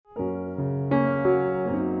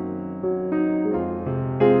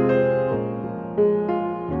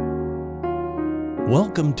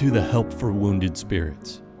Welcome to the Help for Wounded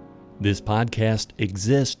Spirits. This podcast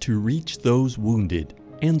exists to reach those wounded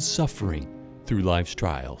and suffering through life's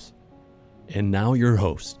trials. And now your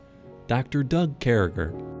host, Dr. Doug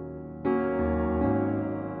Carriger.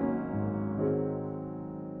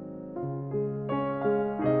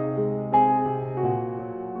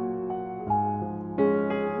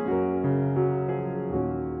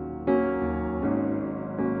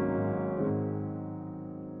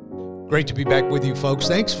 Great to be back with you, folks.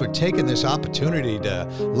 Thanks for taking this opportunity to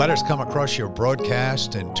let us come across your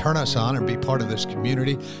broadcast and turn us on and be part of this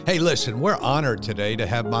community. Hey, listen, we're honored today to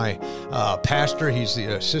have my pastor. He's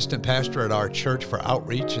the assistant pastor at our church for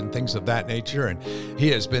outreach and things of that nature, and he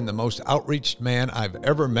has been the most outreached man I've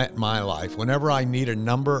ever met in my life. Whenever I need a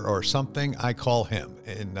number or something, I call him.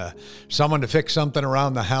 And someone to fix something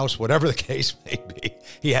around the house, whatever the case may be.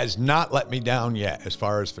 He has not let me down yet as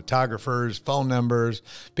far as photographers, phone numbers,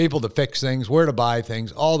 people to fix things, where to buy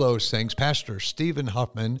things, all those things. Pastor Stephen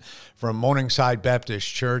Huffman from Morningside Baptist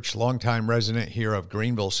Church, longtime resident here of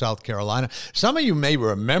Greenville, South Carolina. Some of you may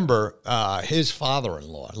remember his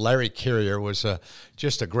father-in-law, Larry Carrier, was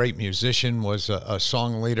just a great musician, was a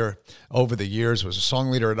song leader over the years, was a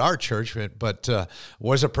song leader at our church, but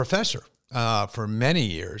was a professor for many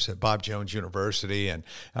years at Bob Jones University, and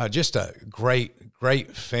just a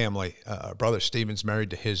great family. Brother Stephen's married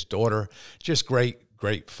to his daughter. Just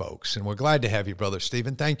great folks. And we're glad to have you, Brother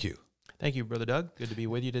Stephen. Thank you. Thank you, Brother Doug. Good to be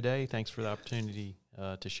with you today. Thanks for the opportunity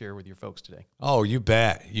to share with your folks today. Oh, you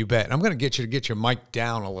bet. And I'm going to get your mic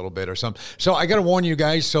down a little bit or something. So I got to warn you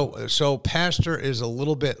guys, so Pastor is a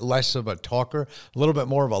little bit less of a talker, a little bit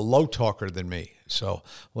more of a low talker than me. So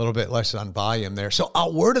a little bit less on volume there. So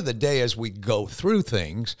our word of the day as we go through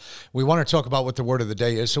things, we want to talk about what the word of the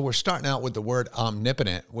day is. So we're starting out with the word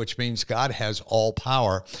omnipotent, which means God has all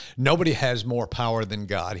power. Nobody has more power than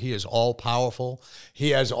God. He is all powerful. He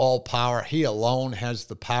has all power. He alone has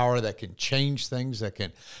the power that can change things, that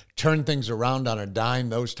can turn things around on a dime,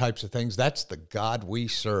 those types of things. That's the God we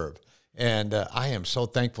serve. And I am so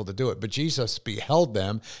thankful to do it. But Jesus beheld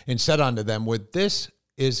them and said unto them, with this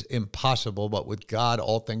is impossible, but with God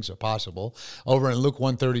all things are possible. Over in Luke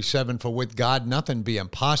 1:37, for with God nothing be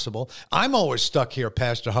impossible. I'm always stuck here,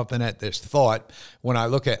 Pastor Huffman, at this thought when I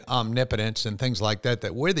look at omnipotence and things like that,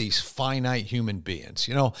 that we're these finite human beings.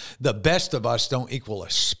 You know, the best of us don't equal a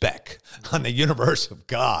speck on the universe of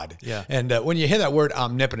God. Yeah. And when you hear that word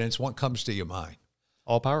omnipotence, what comes to your mind?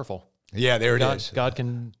 All powerful. Yeah, there it is. God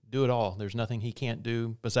can do it all. There's nothing he can't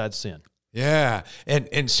do besides sin. Yeah.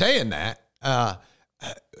 And saying that,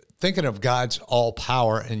 thinking of God's all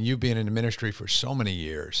power and you being in the ministry for so many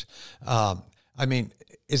years, I mean,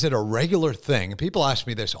 is it a regular thing? People ask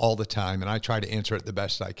me this all the time, and I try to answer it the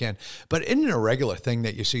best I can. But isn't it a regular thing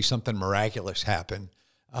that you see something miraculous happen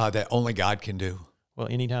that only God can do? Well,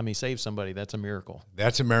 anytime he saves somebody, that's a miracle.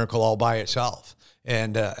 That's a miracle all by itself,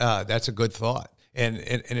 and that's a good thought. And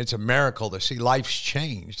it's a miracle to see lives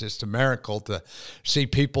changed. It's a miracle to see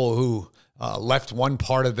people who left one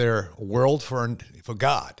part of their world for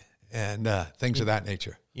God and things of that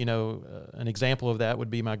nature. You know, an example of that would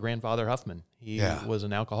be my grandfather Huffman. He was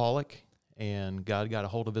an alcoholic, and God got a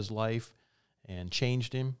hold of his life and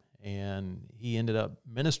changed him, and he ended up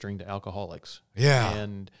ministering to alcoholics. Yeah.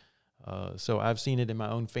 And so I've seen it in my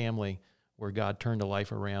own family where God turned a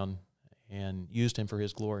life around and used him for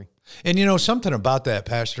his glory. And you know, something about that,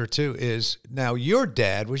 Pastor, too, is now was your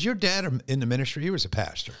dad in the ministry? He was a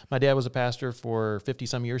pastor. My dad was a pastor for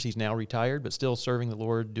 50-some years. He's now retired, but still serving the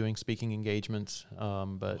Lord, doing speaking engagements.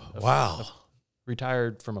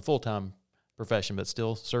 Retired from a full-time profession, but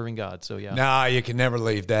still serving God. So, yeah. Nah, you can never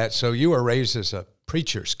leave that. So you were raised as a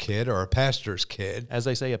preacher's kid or a pastor's kid. As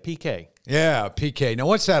they say, a PK. Yeah, PK. Now,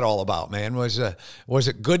 what's that all about, man? Was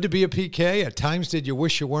it good to be a PK? At times, did you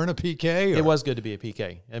wish you weren't a PK? Or? It was good to be a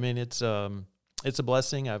PK. I mean, it's a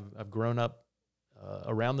blessing. I've grown up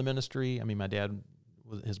around the ministry. I mean, my dad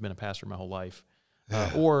has been a pastor my whole life,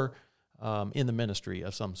 or in the ministry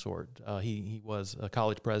of some sort. He was a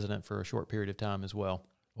college president for a short period of time as well.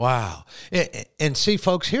 Wow. And see,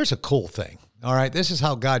 folks, here's a cool thing. All right, this is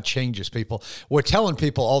how God changes people. We're telling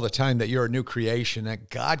people all the time that you're a new creation,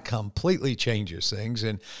 that God completely changes things.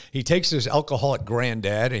 And he takes his alcoholic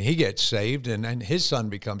granddad and he gets saved, and then his son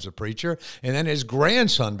becomes a preacher, and then his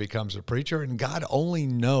grandson becomes a preacher, and God only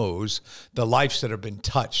knows the lives that have been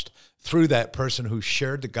touched through that person who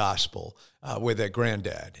shared the gospel with their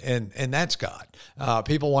granddad, and that's God.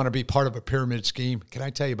 People want to be part of a pyramid scheme. Can I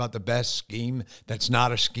tell you about the best scheme that's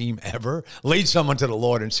not a scheme ever? Lead someone to the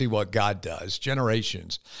Lord and see what God does.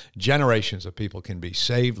 Generations of people can be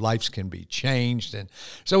saved. Lives can be changed. And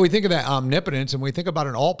so we think of that omnipotence, and we think about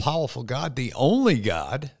an all-powerful God, the only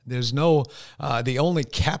God. There's no, the only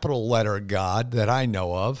capital letter God that I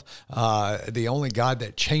know of, the only God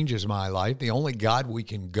that changes my life, the only God we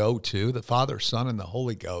can go to, the Father, Son, and the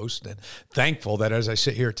Holy Ghost. And thankful that as I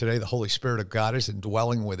sit here today, the Holy Spirit of God is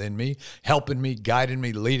indwelling within me, helping me, guiding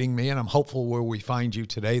me, leading me, and I'm hopeful where we find you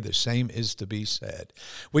today, the same is to be said.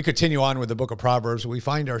 We continue on with the book of Proverbs. We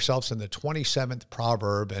find ourselves in the 27th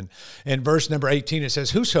proverb, and in verse number 18, it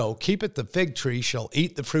says, "Whoso keepeth the fig tree shall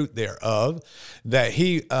eat the fruit thereof, that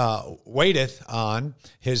he waiteth on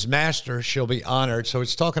his master shall be honored." So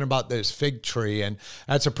it's talking about this fig tree, and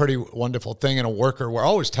that's a pretty wonderful thing. And a worker, we're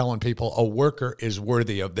always telling people, a worker is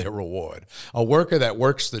worthy of their reward. A worker that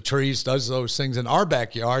works the trees, does those things. In our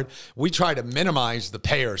backyard, we try to minimize the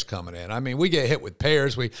pears coming in. I mean, we get hit with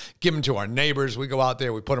pears. We give them to our neighbors. We go out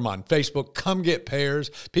there. We put them on Facebook. Come get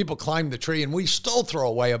pears. People climb the tree, and we still throw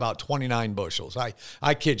away about 29 bushels.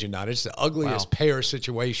 I kid you not. It's the ugliest pear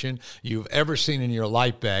situation you've ever seen in your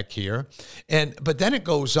life back here. But then it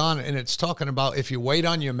goes on, and it's talking about if you wait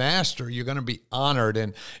on your master, you're going to be honored,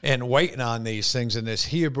 and waiting on these things in this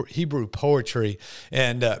Hebrew poetry,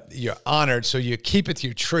 and you're honored. So you keepeth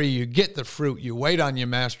your tree, you get the fruit, you wait on your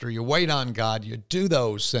master, you wait on God, you do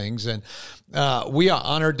those things. And we are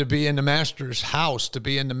honored to be in the master's house, to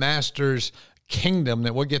be in the master's kingdom,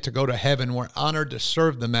 that we'll get to go to heaven. We're honored to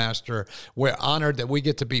serve the master. We're honored that we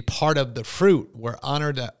get to be part of the fruit. We're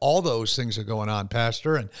honored that all those things are going on,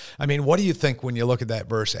 Pastor. And I mean, what do you think when you look at that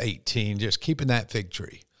verse 18, just keeping that fig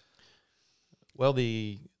tree? Well,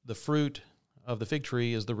 the fruit of the fig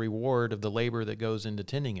tree is the reward of the labor that goes into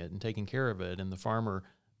tending it and taking care of it, and the farmer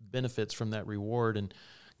benefits from that reward. And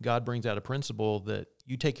God brings out a principle that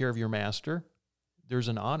you take care of your master, there's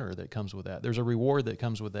an honor that comes with that. There's a reward that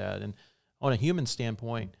comes with that. And on a human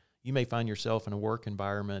standpoint, you may find yourself in a work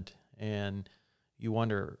environment and you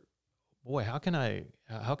wonder, boy, how can I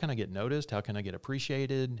get noticed? How can I get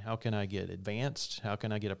appreciated? How can I get advanced? How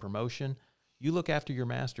can I get a promotion? You look after your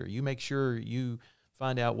master. You make sure you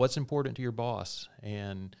find out what's important to your boss.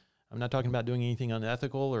 And I'm not talking about doing anything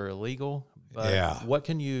unethical or illegal, but what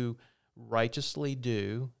can you righteously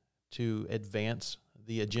do to advance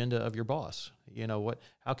the agenda of your boss? You know,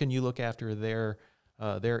 how can you look after their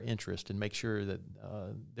interest and make sure that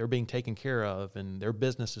they're being taken care of and their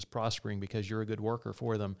business is prospering because you're a good worker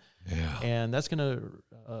for them. Yeah. And that's going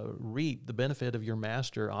to reap the benefit of your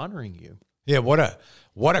master honoring you. Yeah, what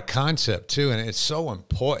a concept too, and it's so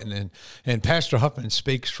important. And Pastor Huffman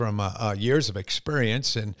speaks from years of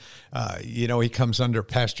experience, and he comes under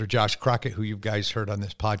Pastor Josh Crockett, who you guys heard on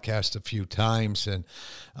this podcast a few times, and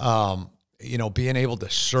being able to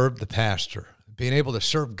serve the pastor, being able to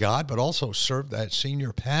serve God, but also serve that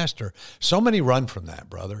senior pastor. So many run from that,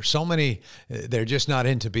 brother. So many, they're just not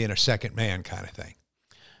into being a second man kind of thing.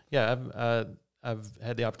 Yeah, I've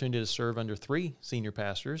had the opportunity to serve under 3 senior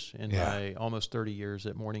pastors in my almost 30 years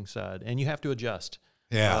at Morningside, and you have to adjust.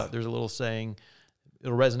 Yeah. There's a little saying,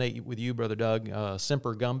 it'll resonate with you, Brother Doug,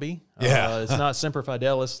 Semper Gumby. It's not Semper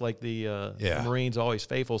Fidelis like the Marines, always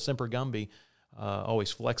faithful. Semper Gumby, always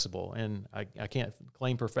flexible. And I can't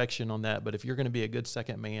claim perfection on that, but if you're going to be a good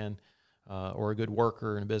second man or a good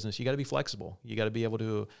worker in a business, you got to be flexible. You got to be able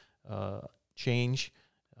to change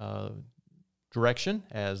direction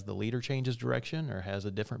as the leader changes direction or has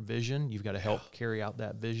a different vision. You've got to help carry out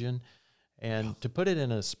that vision. And to put it in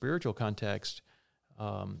a spiritual context,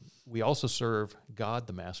 we also serve God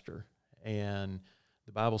the Master. And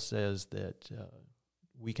the Bible says that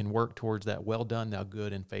we can work towards that, well done, thou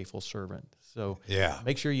good and faithful servant. So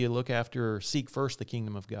make sure you seek first the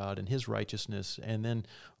kingdom of God and his righteousness. And then,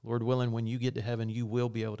 Lord willing, when you get to heaven, you will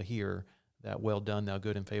be able to hear that well done, thou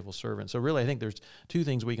good and faithful servant. So really, I think there's 2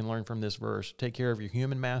 things we can learn from this verse. Take care of your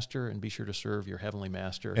human master and be sure to serve your heavenly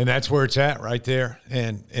master. And that's where it's at right there.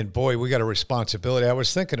 And boy, we got a responsibility. I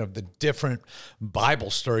was thinking of the different Bible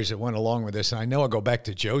stories that went along with this. And I know I go back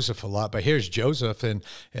to Joseph a lot, but here's Joseph and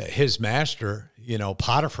his master,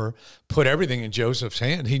 Potiphar, put everything in Joseph's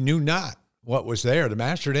hand. He knew not what was there. The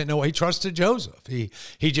master didn't know. He trusted Joseph. He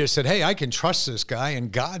just said, hey, I can trust this guy,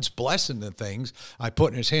 and God's blessing the things I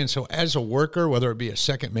put in his hands. So as a worker, whether it be a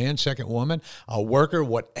second man, second woman, a worker,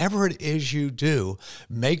 whatever it is you do,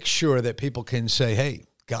 make sure that people can say, hey,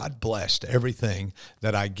 God blessed everything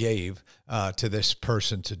that I gave to this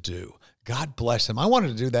person to do. God bless him. I wanted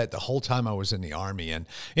to do that the whole time I was in the Army. And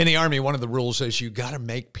in the Army, one of the rules is you got to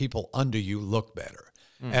make people under you look better.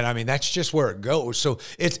 And I mean, that's just where it goes. So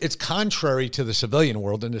it's contrary to the civilian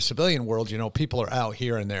world. In the civilian world, you know, people are out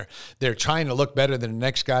here and they're trying to look better than the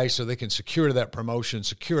next guy so they can secure that promotion,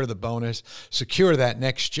 secure the bonus, secure that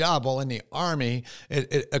next job. Well, in the Army,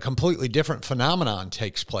 a completely different phenomenon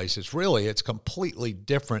takes place. It's completely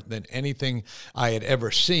different than anything I had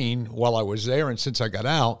ever seen while I was there and since I got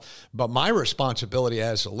out. But my responsibility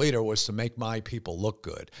as a leader was to make my people look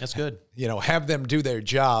good. That's good. You know, have them do their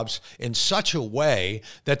jobs in such a way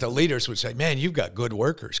that the leaders would say, man, you've got good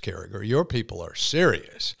workers, Carragher. Your people are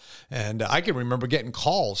serious. And I can remember getting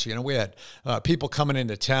calls. You know, we had people coming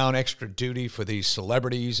into town, extra duty for these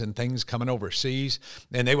celebrities and things coming overseas.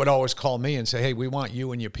 And they would always call me and say, hey, we want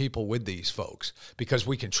you and your people with these folks because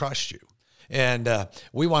we can trust you. And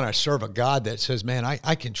we want to serve a God that says, man,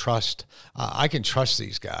 I can trust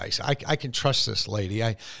these guys. I can trust this lady.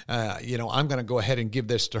 I'm going to go ahead and give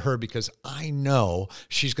this to her because I know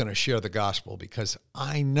she's going to share the gospel, because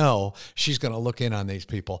I know she's going to look in on these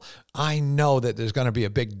people. I know that there's going to be a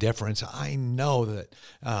big difference. I know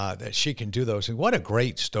that she can do those. And what a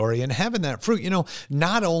great story. And having that fruit, you know,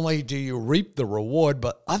 not only do you reap the reward,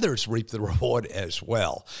 but others reap the reward as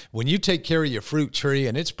well. When you take care of your fruit tree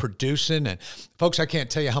and it's producing, and folks, I can't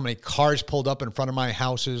tell you how many cars pulled up in front of my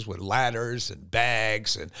houses with ladders and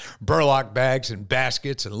bags and burlap bags and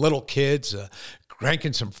baskets and little kids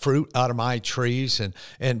cranking some fruit out of my trees.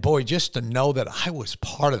 And boy, just to know that I was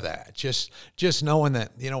part of that, just knowing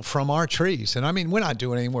that, you know, from our trees. And I mean, we're not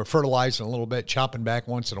doing anything. We're fertilizing a little bit, chopping back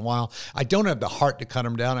once in a while. I don't have the heart to cut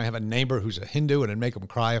them down. I have a neighbor who's a Hindu, and it'd make him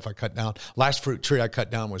cry if I cut down. Last fruit tree I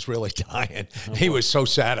cut down was really dying. He was so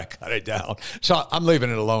sad I cut it down. So I'm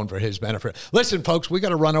leaving it alone for his benefit. Listen, folks, we got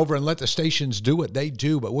to run over and let the stations do what they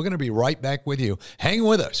do, but we're going to be right back with you. Hang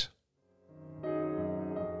with us.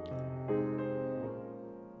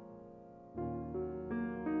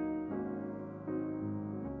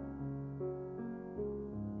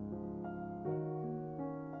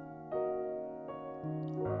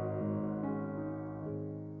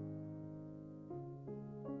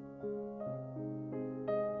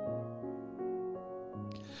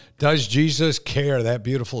 Does Jesus care? That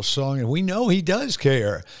beautiful song. And we know he does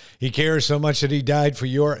care. He cares so much that he died for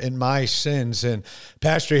your and my sins. And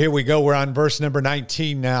Pastor, here we go. We're on verse number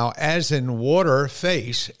 19 now. As in water,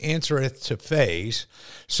 face answereth to face,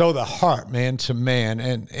 so the heart, man to man.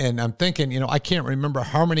 And I'm thinking, you know, I can't remember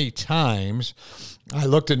how many times I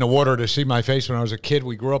looked in the water to see my face when I was a kid.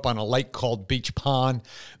 We grew up on a lake called Beach Pond.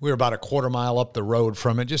 We were about a quarter mile up the road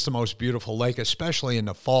from it. Just the most beautiful lake, especially in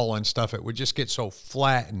the fall and stuff. It would just get so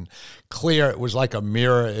flat and clear. It was like a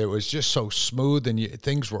mirror. It was just so smooth, and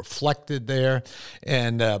things reflected there.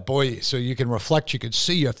 And boy, so you can reflect. You could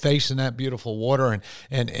see your face in that beautiful water.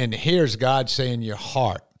 And here's God saying, your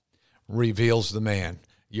heart reveals the man.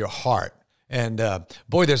 Your heart. And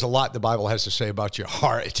boy, there's a lot the Bible has to say about your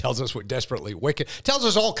heart. It tells us we're desperately wicked. It tells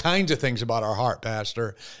us all kinds of things about our heart,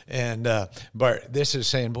 Pastor. And but this is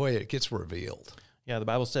saying, boy, it gets revealed. Yeah, the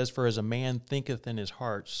Bible says, for as a man thinketh in his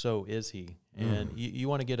heart, so is he. And you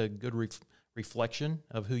want to get a good reflection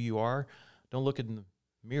of who you are. Don't look in the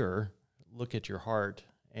mirror. Look at your heart,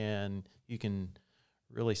 and you can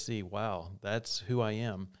really see, wow, that's who I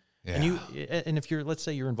am. Yeah. And if you're, let's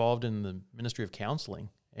say you're involved in the ministry of counseling,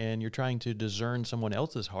 and you're trying to discern someone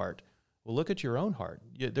else's heart, well, look at your own heart.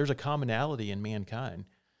 There's a commonality in mankind.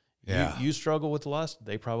 Yeah. You struggle with lust,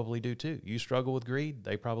 they probably do too. You struggle with greed,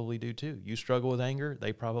 they probably do too. You struggle with anger,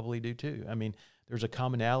 they probably do too. I mean, there's a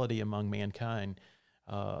commonality among mankind.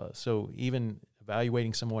 So even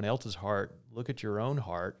evaluating someone else's heart, look at your own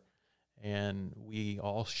heart, and we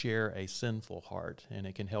all share a sinful heart, and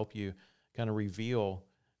it can help you kind of reveal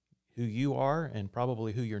who you are and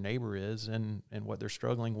probably who your neighbor is and what they're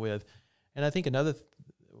struggling with. And I think another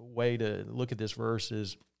way to look at this verse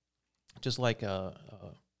is just like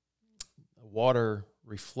water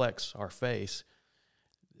reflects our face,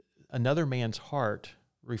 another man's heart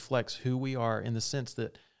reflects who we are, in the sense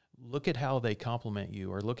that look at how they compliment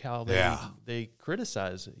you, or look how they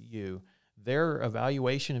criticize you. Their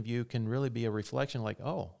evaluation of you can really be a reflection like,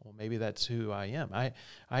 oh, well, maybe that's who I am. I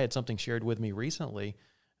had something shared with me recently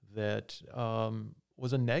that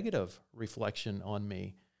was a negative reflection on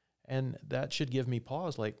me. And that should give me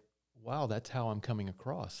pause, like, wow, that's how I'm coming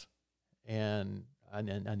across. And I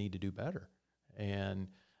need to do better. And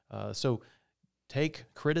so take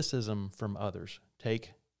criticism from others.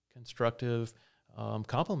 Take constructive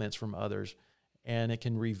compliments from others. And it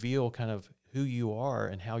can reveal kind of who you are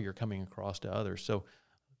and how you're coming across to others. So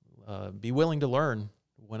be willing to learn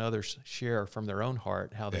when others share from their own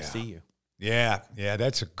heart how they see you. Yeah,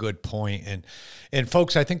 that's a good point. And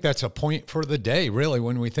folks, I think that's a point for the day, really,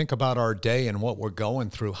 when we think about our day and what we're going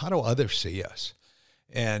through. How do others see us?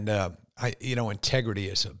 And integrity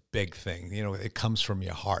is a big thing. It comes from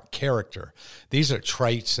your heart. Character. These are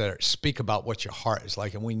traits that speak about what your heart is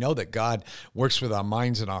like. And we know that God works with our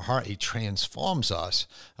minds and our heart. He transforms us.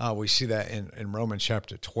 We see that in Romans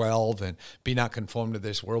chapter 12. And be not conformed to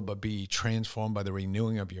this world, but be transformed by the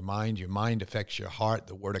renewing of your mind. Your mind affects your heart.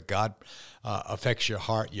 The word of God affects your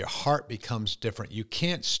heart. Your heart becomes different. You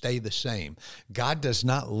can't stay the same. God does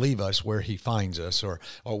not leave us where he finds us or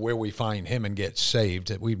where we find him and get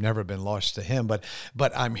saved. We've never been lost to him. But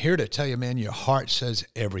I'm here to tell you, man, your heart says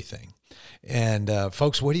everything. And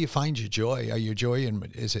folks, where do you find your joy? Are your joy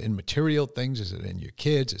is it in material things? Is it in your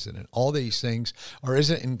kids? Is it in all these things? Or is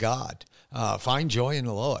it in God? Find joy in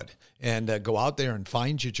the Lord and go out there and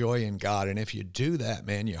find your joy in God. And if you do that,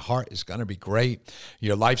 man, your heart is going to be great.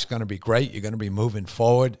 Your life's going to be great. You're going to be moving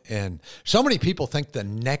forward. And so many people think the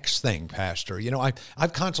next thing, Pastor,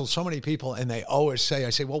 I've counseled so many people and they always say,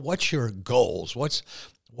 well, what's your goals?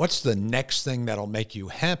 What's the next thing that'll make you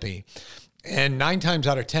happy? And 9 times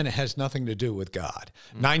out of 10, it has nothing to do with God.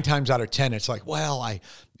 9 times out of 10, it's like, well,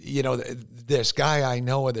 this guy I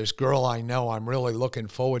know or this girl I know, I'm really looking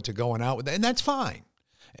forward to going out with, and that's fine.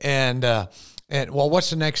 And well, what's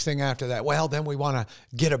the next thing after that? Well, then we want to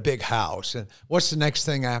get a big house. And what's the next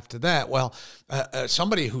thing after that? Well,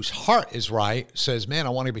 somebody whose heart is right says, man, I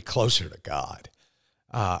want to be closer to God.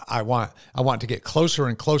 I want to get closer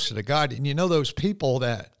and closer to God. And those people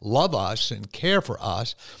that love us and care for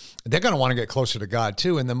us, they're going to want to get closer to God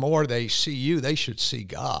too. And the more they see you, they should see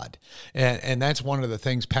God. And that's one of the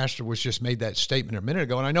things Pastor was just made that statement a minute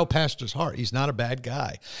ago. And I know Pastor's heart. He's not a bad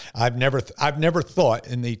guy. I've never thought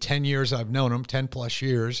in the 10 years I've known him, 10 plus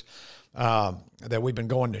years, that we've been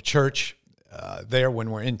going to church there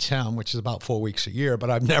when we're in town, which is about 4 weeks a year, but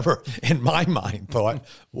I've never in my mind thought,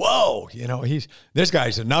 whoa, this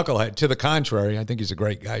guy's a knucklehead. To the contrary, I think he's a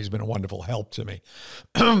great guy. He's been a wonderful help to me.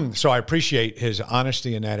 So I appreciate his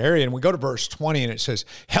honesty in that area. And we go to verse 20 and it says,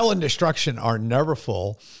 hell and destruction are never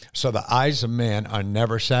full, so the eyes of man are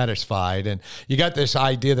never satisfied. And you got this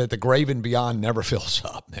idea that the grave and beyond never fills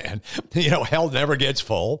up, man. Hell never gets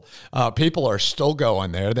full. People are still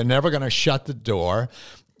going there. They're never going to shut the door.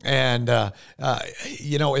 And,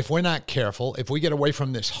 if we're not careful, if we get away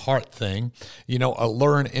from this heart thing,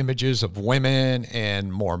 alluring images of women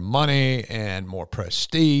and more money and more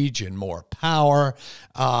prestige and more power,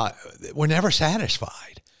 we're never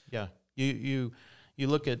satisfied. Yeah. You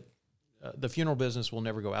look at the funeral business will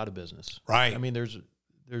never go out of business. Right. I mean, there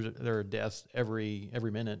are deaths every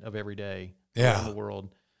minute of every day Yeah. around the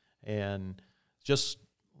world. And just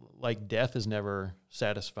like death is never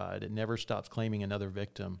satisfied. It never stops claiming another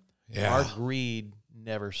victim. Yeah. Our greed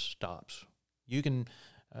never stops. You can,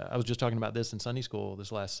 I was just talking about this in Sunday school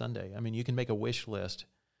this last Sunday. I mean, you can make a wish list,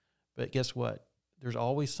 but guess what? There's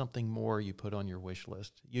always something more you put on your wish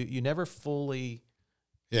list. You never fully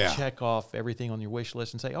check off everything on your wish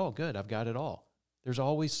list and say, oh, good, I've got it all. There's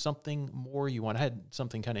always something more you want. I had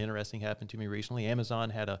something kind of interesting happen to me recently.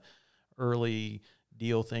 Amazon had a early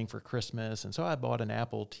deal thing for Christmas, and so I bought an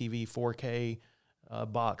Apple TV 4K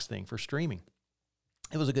box thing for streaming.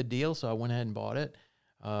 It was a good deal, so I went ahead and bought it.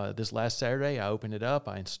 This last Saturday, I opened it up,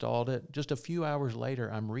 I installed it. Just a few hours later,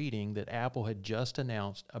 I'm reading that Apple had just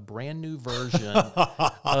announced a brand new version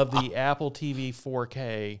of the Apple TV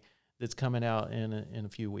 4K that's coming out in a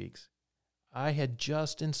few weeks. I had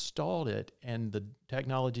just installed it, and the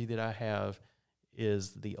technology that I have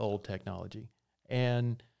is the old technology.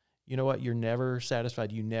 And you know what? You're never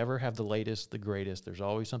satisfied. You never have the latest, the greatest. There's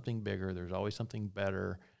always something bigger. There's always something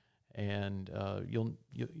better, and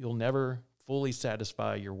you'll never fully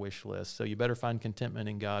satisfy your wish list. So you better find contentment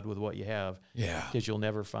in God with what you have. Yeah. Because you'll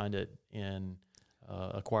never find it in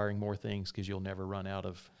acquiring more things, because you'll never run out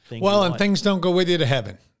of things. Well, and things don't go with you to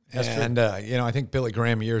heaven. That's and, true. I think Billy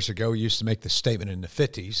Graham years ago used to make the statement in the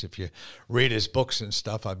 50s. If you read his books and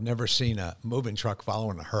stuff, I've never seen a moving truck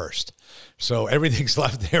following a hearse. So everything's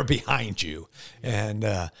left there behind you. And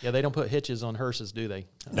they don't put hitches on hearses, do they?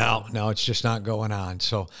 No, it's just not going on.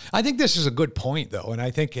 So I think this is a good point, though. And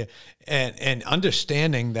I think, and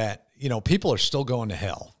understanding that, people are still going to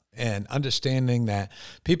hell. and understanding that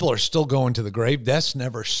people are still going to the grave. Deaths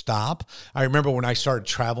never stop. I remember when I started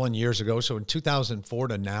traveling years ago, so in 2004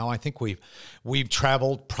 to now, I think we've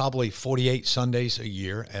traveled probably 48 Sundays a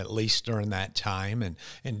year, at least during that time,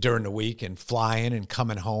 and during the week, and flying and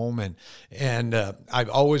coming home. And I've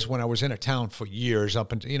always, when I was in a town for years,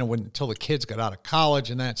 up until, until the kids got out of college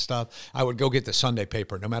and that stuff, I would go get the Sunday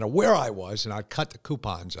paper no matter where I was, and I'd cut the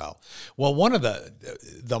coupons out. Well, one of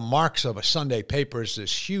the marks of a Sunday paper is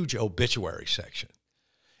this huge obituary section.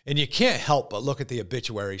 And you can't help but look at the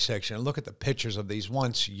obituary section and look at the pictures of these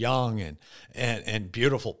once young and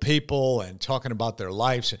beautiful people and talking about their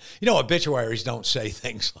lives. Obituaries don't say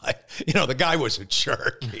things like, the guy was a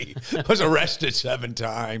jerk, he was arrested 7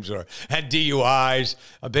 times or had DUIs.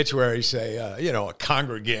 Obituaries say, a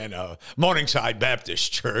congregant of Morningside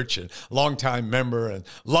Baptist Church and longtime member and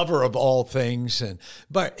lover of all things.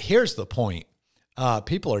 But here's the point.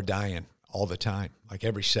 People are dying all the time, like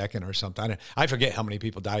every second or something. I forget how many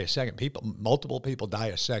people die a second. Multiple people die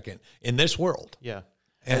a second in this world. Yeah.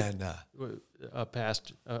 And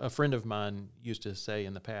a friend of mine used to say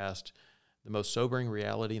in the past, the most sobering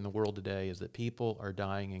reality in the world today is that people are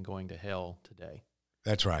dying and going to hell today.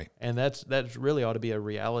 That's right. And that really ought to be a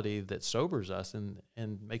reality that sobers us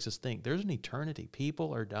and makes us think there's an eternity.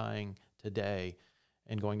 People are dying today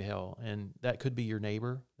and going to hell. And that could be your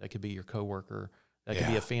neighbor. That could be your coworker. That could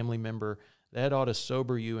be a family member. That ought to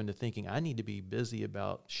sober you into thinking, I need to be busy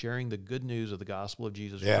about sharing the good news of the gospel of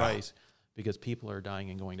Jesus Christ, because people are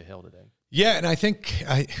dying and going to hell today. Yeah, and I think,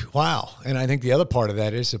 and I think the other part of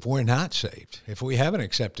that is if we're not saved, if we haven't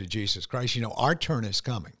accepted Jesus Christ, our turn is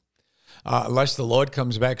coming. Unless the Lord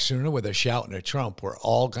comes back sooner with a shout and a trump, we're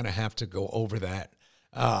all going to have to go over that,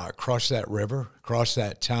 cross that river, cross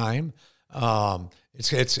that time.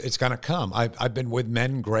 It's going to come. I've been with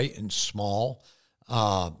men great and small.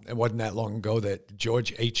 It wasn't that long ago that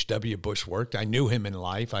George H.W. Bush worked. I knew him in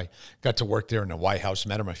life. I got to work there in the White House,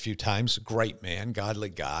 met him a few times. Great man, godly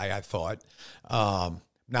guy, I thought.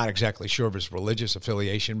 Not exactly sure of his religious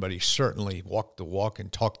affiliation, but he certainly walked the walk and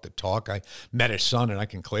talked the talk. I met his son, and I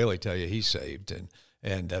can clearly tell you he's saved.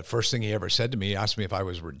 And the first thing he ever said to me, he asked me if I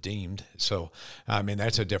was redeemed. So,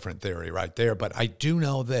 that's a different theory right there. But I do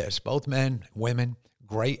know this, both men, women,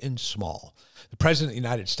 great and small. The President of the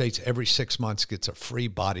United States every 6 months gets a free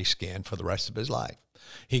body scan for the rest of his life.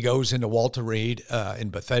 He goes into Walter Reed in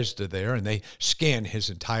Bethesda there, and they scan his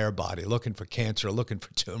entire body, looking for cancer, looking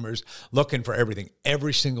for tumors, looking for everything.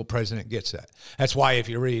 Every single president gets that. That's why if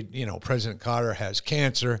you read, President Carter has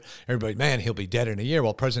cancer, everybody, man, he'll be dead in a year.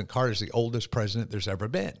 Well, President Carter's the oldest president there's ever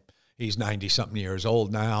been. He's 90-something years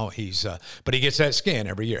old now. But he gets that scan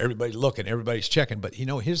every year. Everybody's looking, everybody's checking. But,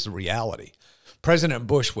 here's the reality. President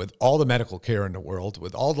Bush, with all the medical care in the world,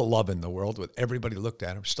 with all the love in the world, with everybody looked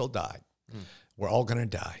at him, still died. We're all going to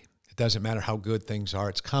die. It doesn't matter how good things are.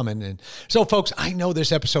 It's coming. And so, folks, I know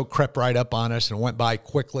this episode crept right up on us and went by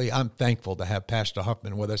quickly. I'm thankful to have Pastor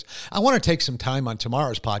Huffman with us. I want to take some time on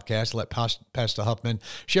tomorrow's podcast, let Pastor Huffman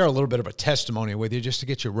share a little bit of a testimony with you just to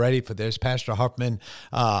get you ready for this. Pastor Huffman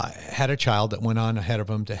had a child that went on ahead of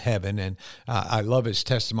him to heaven, and I love his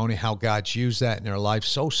testimony, how God's used that in their life.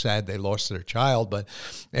 So sad they lost their child, but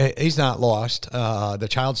he's not lost. The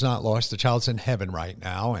child's not lost. The child's in heaven right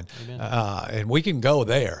now, and we can go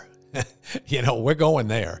there. We're going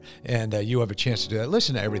there, and you have a chance to do that.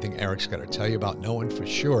 Listen to everything Eric's got to tell you about knowing for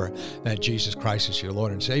sure that Jesus Christ is your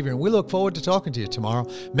Lord and Savior, and we look forward to talking to you tomorrow.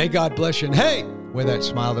 May God bless you, and hey, wear that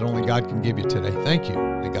smile that only God can give you today. Thank you.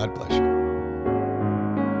 May God bless you.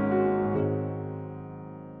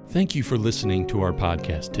 Thank you for listening to our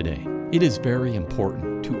podcast today. It is very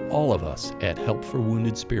important to all of us at Help for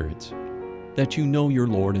Wounded Spirits that you know your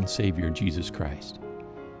Lord and Savior, Jesus Christ.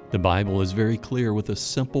 The Bible is very clear with a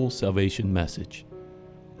simple salvation message.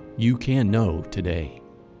 You can know today.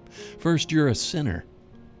 First, you're a sinner,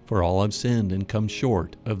 for all have sinned and come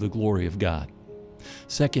short of the glory of God.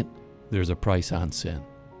 Second, there's a price on sin,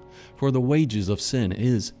 for the wages of sin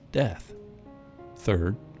is death.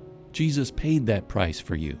 Third, Jesus paid that price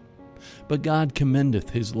for you. But God commendeth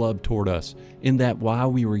his love toward us, in that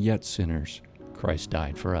while we were yet sinners, Christ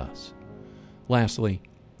died for us. Lastly,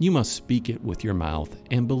 you must speak it with your mouth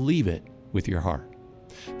and believe it with your heart,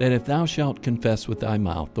 that if thou shalt confess with thy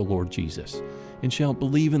mouth the Lord Jesus, and shalt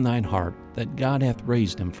believe in thine heart that God hath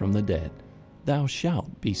raised him from the dead, thou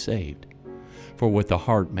shalt be saved. For with the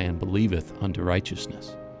heart man believeth unto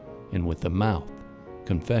righteousness, and with the mouth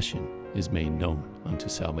confession is made known unto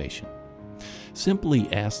salvation.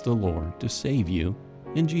 Simply ask the Lord to save you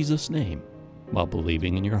in Jesus' name while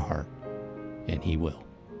believing in your heart, and he will.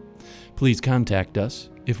 Please contact us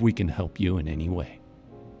if we can help you in any way.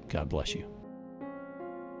 God bless you.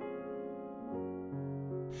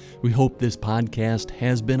 We hope this podcast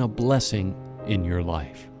has been a blessing in your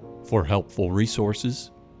life. For helpful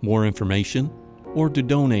resources, more information, or to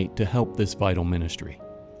donate to help this vital ministry,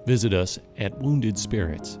 visit us at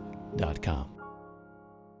woundedspirits.com.